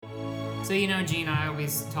So, Gene, I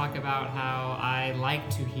always talk about how I like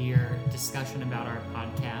to hear discussion about our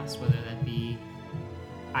podcast, whether that be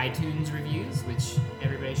iTunes reviews, which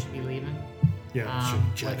everybody should be leaving. Yeah,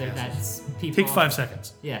 whether that's people... Take 5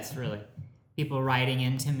 seconds. Yes, really. People writing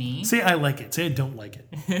into me. Say I like it. Say I don't like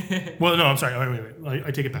it. Well, no, I'm sorry. Wait.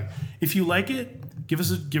 I take it back. If you like it, give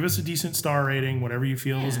us a decent star rating, whatever you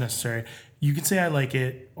feel is necessary. You can say I like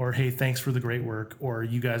it, or hey, thanks for the great work, or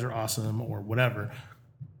you guys are awesome, or whatever.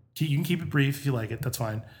 You can keep it brief if you like it. That's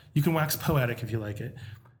fine. You can wax poetic if you like it.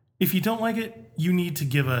 If you don't like it, you need to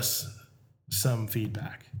give us some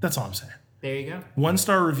feedback. That's all I'm saying. There you go.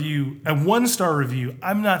 1-star review. A 1-star review.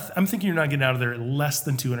 I'm thinking you're not getting out of there at less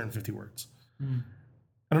than 250 words. I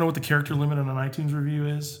don't know what the character limit on an iTunes review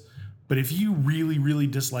is, but if you really, really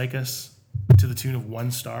dislike us to the tune of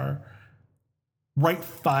 1 star, write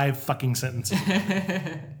 5 fucking sentences.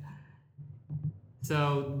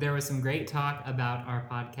 So there was some great talk about our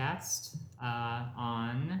podcast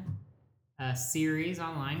on a series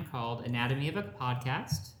online called Anatomy of a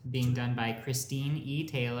Podcast, being done by Christine E.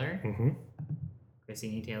 Taylor.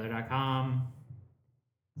 ChristineETaylor.com.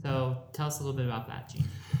 So tell us a little bit about that, Gene.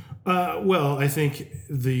 Well, I think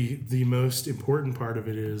the most important part of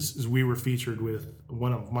it is we were featured with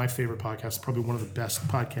one of my favorite podcasts, probably one of the best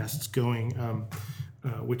podcasts going,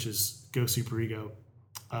 which is Go Super Ego.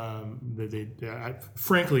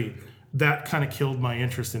 Frankly, that kind of killed my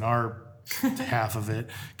interest in our half of it,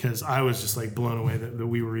 because I was just like blown away that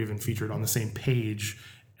we were even featured on the same page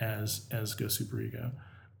as Go Super Ego.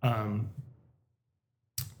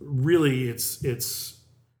 Really,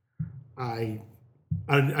 I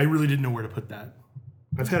really didn't know where to put that.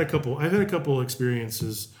 I've had a couple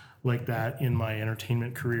experiences like that in my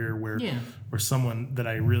entertainment career where someone that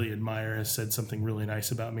I really admire has said something really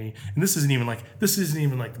nice about me. And this isn't even like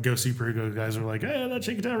the Go Super Ego guys are like, hey, that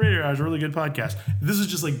Shaky Town Radio is a really good podcast. This is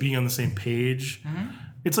just like being on the same page. Mm-hmm.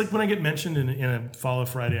 It's like when I get mentioned in a Follow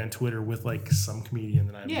Friday on Twitter with like some comedian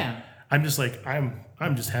that I'm just like, I'm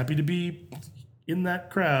just happy to be in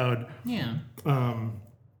that crowd. Yeah.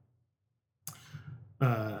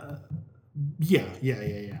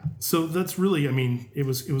 Yeah. So that's really, I mean, it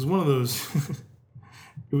was one of those,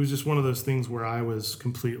 it was just one of those things where I was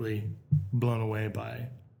completely blown away by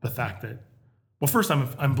the fact that, well, first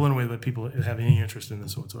I'm blown away that people have any interest in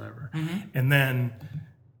this whatsoever. Mm-hmm. And then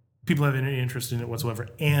people have any interest in it whatsoever.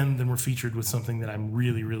 And then we're featured with something that I'm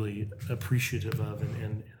really, really appreciative of.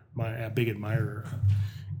 And my big admirer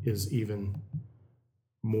is even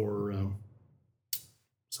more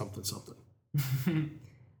something.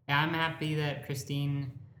 I'm happy that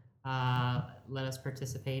Christine let us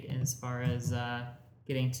participate as far as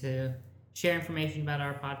getting to share information about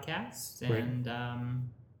our podcast and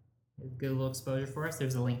get a little exposure for us.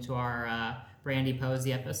 There's a link to our Brandy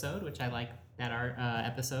Posey episode, which I like that art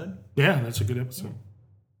episode. Yeah, that's a good episode. Yeah.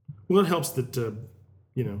 Well, it helps that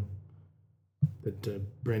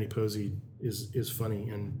Brandy Posey is funny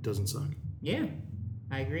and doesn't suck. Yeah,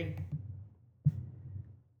 I agree.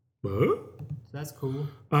 What? That's cool.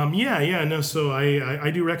 No. So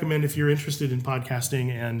I do recommend, if you're interested in podcasting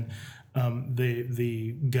and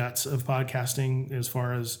the guts of podcasting, as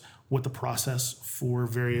far as what the process for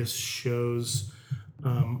various shows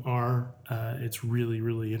are, it's really,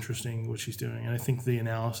 really interesting what she's doing. And I think the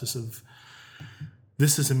analysis of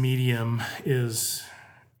this as a medium is,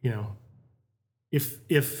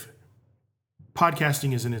 if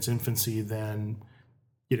podcasting is in its infancy, then,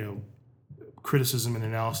 criticism and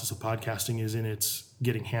analysis of podcasting is in its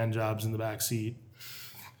getting hand jobs in the back seat.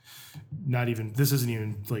 This isn't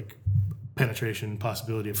even like penetration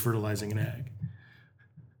possibility of fertilizing an egg.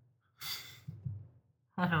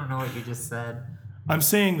 I don't know what you just said. I'm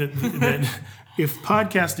saying that if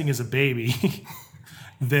podcasting is a baby,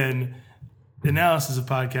 then analysis of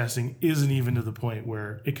podcasting isn't even to the point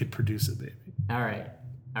where it could produce a baby. All right.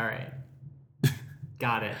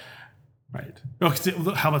 Got it. Right. Okay,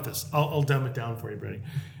 how about this? I'll dumb it down for you, Brady.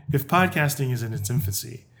 If podcasting is in its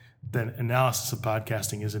infancy, then analysis of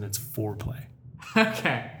podcasting is in its foreplay.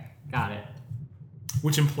 Okay. Got it.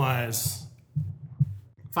 Which implies...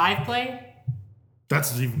 5 play?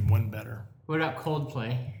 That's even one better. What about cold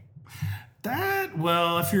play?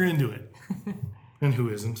 Well, if you're into it. And who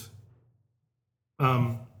isn't?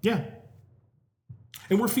 Yeah.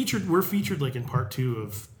 And we're featured like in part 2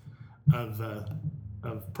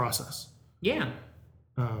 of Process. Yeah.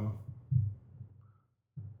 I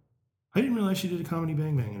didn't realize she did a Comedy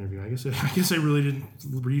Bang Bang interview. I guess I really didn't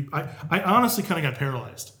read. I honestly kind of got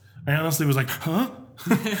paralyzed. I honestly was like, huh?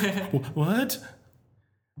 What?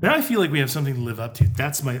 Now I feel like we have something to live up to.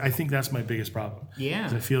 I think that's my biggest problem. Yeah.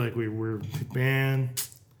 I feel like we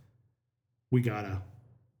gotta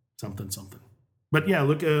something. But yeah,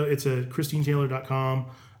 look, it's at ChristineTaylor.com.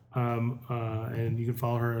 And you can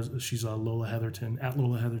follow her. She's Lola Heatherton, at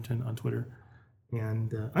Lola Heatherton on Twitter.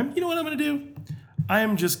 And you know what I'm going to do? I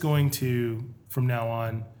am just going to, from now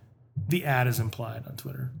on, the @ is implied on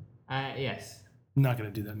Twitter. Yes. I'm not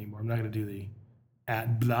going to do that anymore. I'm not going to do the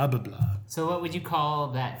 @ blah, blah, blah. So what would you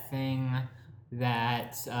call that thing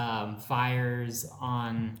that fires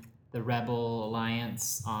on the Rebel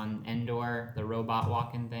Alliance on Endor, the robot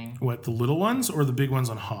walking thing? What, the little ones or the big ones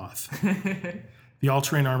on Hoth? The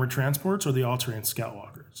all-terrain armored transports or the all-terrain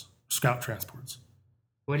scout transports?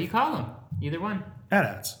 What do you call them? Either one.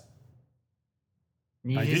 AT-ATs.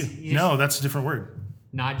 I do. No, that's a different word.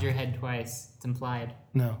 Nod your head twice. It's implied.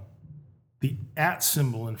 No. The @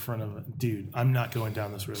 symbol in front of it. Dude, I'm not going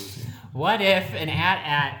down this road with you. What if an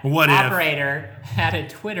operator had a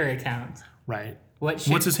Twitter account? Right. What's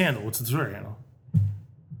his handle? What's his Twitter handle?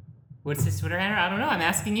 What's his Twitter handle? I don't know. I'm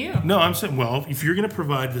asking you. No, I'm saying, well, if you're going to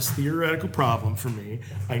provide this theoretical problem for me,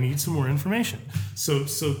 I need some more information. So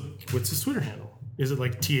what's his Twitter handle? Is it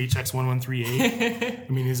like THX1138?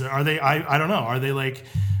 I mean, are they? I don't know. Are they like?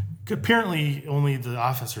 Apparently, only the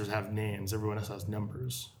officers have names. Everyone else has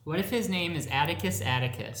numbers. What if his name is Atticus,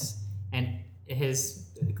 and his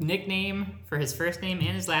nickname for his first name and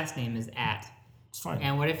his last name is @ It's fine.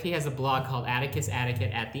 And what if he has a blog called Atticus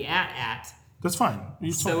Atticus at the @ That's fine.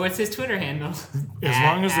 So what's his Twitter handle? As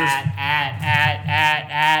long as there's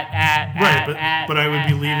right, but I would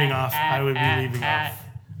be leaving off. I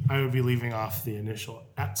would be leaving off the initial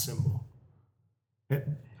 @ symbol.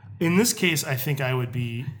 In this case, I think I would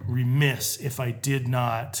be remiss if I did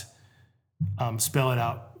not spell it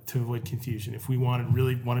out to avoid confusion. If we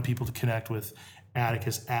really wanted people to connect with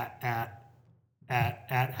Atticus @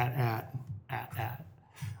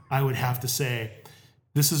 I would have to say,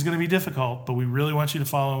 this is going to be difficult, but we really want you to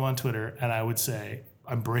follow him on Twitter. And I would say,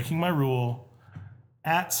 I'm breaking my rule.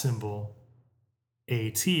 @ symbol,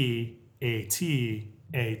 AT,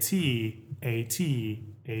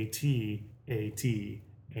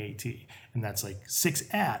 and that's like 6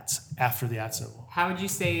 ats after the @ symbol. How would you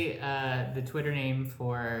say the Twitter name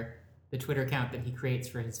for the Twitter account that he creates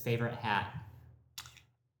for his favorite hat?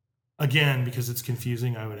 Again, because it's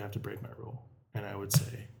confusing, I would have to break my rule, and I would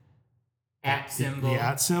say @ symbol. The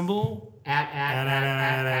 @ symbol. Hat.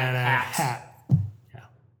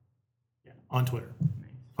 Yeah. On Twitter.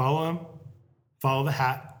 Follow him. Follow the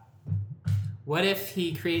hat. What if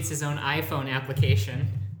he creates his own iPhone application?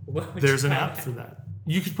 There's an app for that.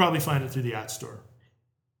 You could probably find it through the @ store.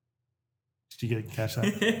 Did you catch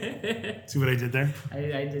that? See what I did there?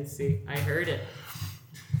 I did see. I heard it.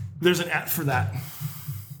 There's an @ for that.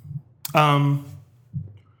 I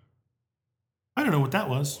don't know what that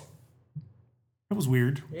was. That was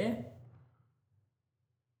weird. Yeah.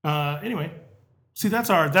 Anyway, see, that's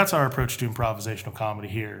our approach to improvisational comedy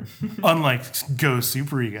here. Unlike Go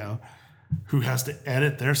Superego, who has to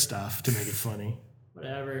edit their stuff to make it funny.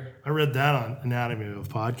 Whatever. I read that on Anatomy of a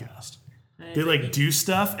Podcast. They like do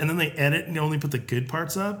stuff and then they edit and only put the good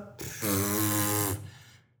parts up.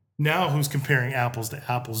 Now who's comparing apples to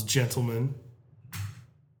apples, gentlemen?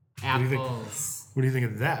 Apples. What do you think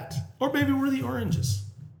of that? Or maybe we're the oranges.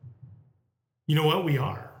 You know what? We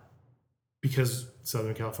are. Because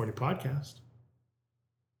Southern California Podcast.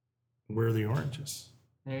 We're the oranges.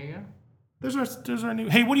 There you go. There's our new...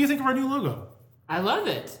 Hey, what do you think of our new logo? I love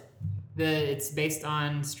it. It's based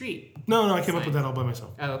on street. No, I came up with that all by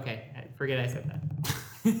myself. Oh, okay. Forget I said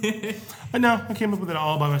that. No, I came up with it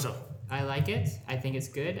all by myself. I like it. I think it's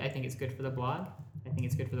good. I think it's good for the blog. I think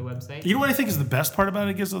it's good for the website. You know what I think is the best part about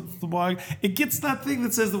it gets the blog? It gets that thing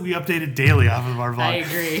that says that we update it daily off of our blog. I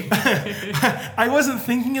agree. I wasn't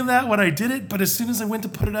thinking of that when I did it, but as soon as I went to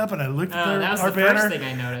put it up and I looked at that was our the banner, first thing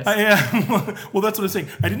I noticed. Well, that's what I'm saying.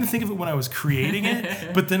 I didn't think of it when I was creating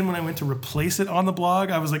it, but then when I went to replace it on the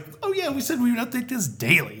blog, I was like, oh yeah, we said we would update this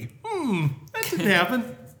daily. That didn't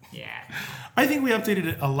happen. Yeah. I think we updated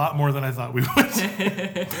it a lot more than I thought we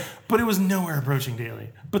would. But it was nowhere approaching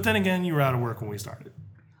daily. But then again, you were out of work when we started.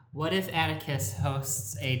 What if Atticus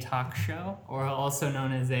hosts a talk show, or also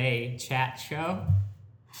known as a chat show?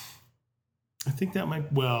 I think that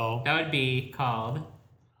might, well... That would be called...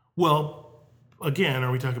 Well, again,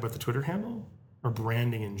 are we talking about the Twitter handle or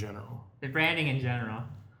branding in general? The branding in general.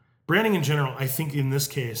 Branding in general, I think in this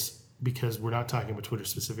case... because we're not talking about Twitter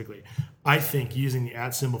specifically, I think using the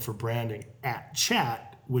 @ symbol for branding at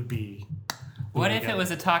chat would be... What if it was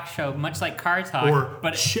a talk show, much like Car Talk? Or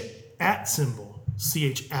 @ symbol,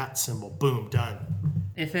 @ symbol, boom, done.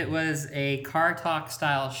 If it was a Car Talk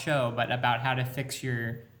style show, but about how to fix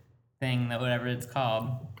your thing, whatever it's called.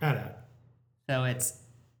 At. So it's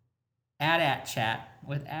at chat,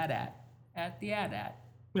 with at the at.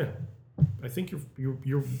 Yeah, I think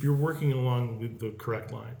you're working along the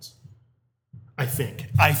correct lines. I think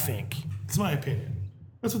it's my opinion.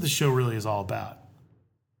 That's what the show really is all about.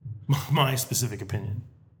 My specific opinion.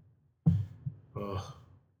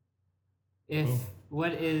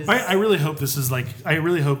 What is... I really hope this is like... I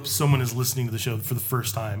really hope someone is listening to the show for the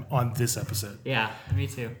first time on this episode. Yeah, me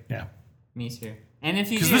too. Yeah. Me too. And if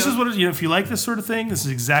you do... Because this is what... if you like this sort of thing, this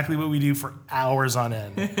is exactly what we do for hours on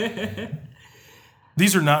end.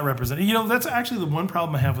 These are not representative. That's actually the one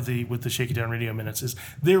problem I have with the Shaky Town Radio Minutes is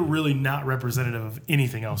they're really not representative of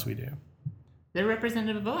anything else we do. They're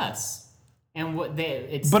representative of us. And what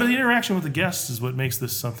they... But the interaction with the guests is what makes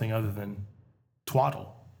this something other than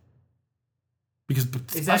twaddle. Because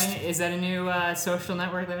is that a new social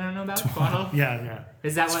network that I don't know about? Twaddle? Yeah.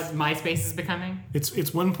 Is that what MySpace is becoming? It's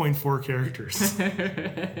 1.4 characters.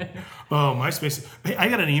 Oh, MySpace. I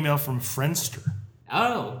got an email from Friendster.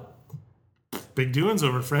 Oh. Big doings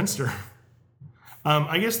over Friendster.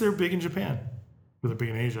 I guess they're big in Japan. Well, they're big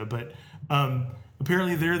in Asia, but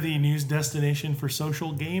apparently they're the news destination for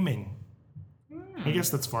social gaming. I guess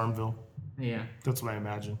that's Farmville. Yeah. That's what I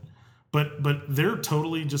imagine. But they're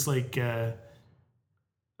totally just like...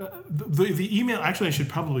 The email, actually, I should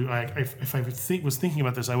probably, if I was thinking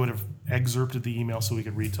about this, I would have excerpted the email so we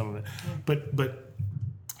could read some of it. But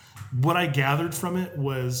what I gathered from it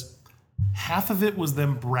was half of it was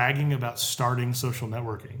them bragging about starting social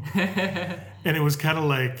networking. And it was kind of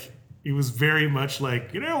like, it was very much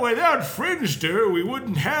like, without Friendster, we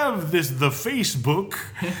wouldn't have the Facebook.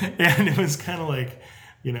 And it was kind of like,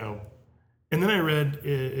 and then I read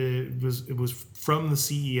it was from the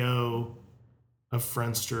CEO of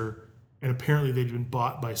Friendster, and apparently they'd been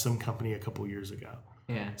bought by some company a couple years ago.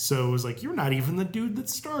 Yeah. So it was like, you're not even the dude that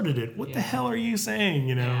started it. What the hell are you saying?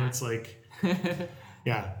 It's like,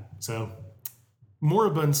 yeah. So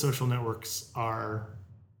moribund social networks are,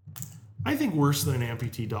 I think, worse than an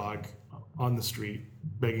amputee dog on the street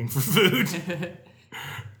begging for food.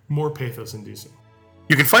 More pathos-inducing.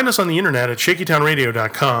 You can find us on the internet at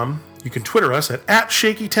shakytownradio.com. You can Twitter us at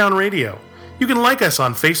 @shakytownradio. You can like us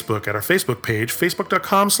on Facebook at our Facebook page,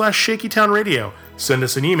 facebook.com/ShakyTownRadio. Send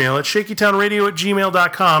us an email at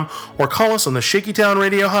shakytownradio@gmail.com or call us on the Shaky Town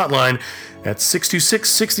Radio hotline at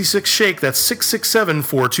 626-66-SHAKE. That's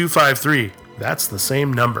 667-4253. That's the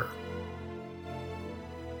same number.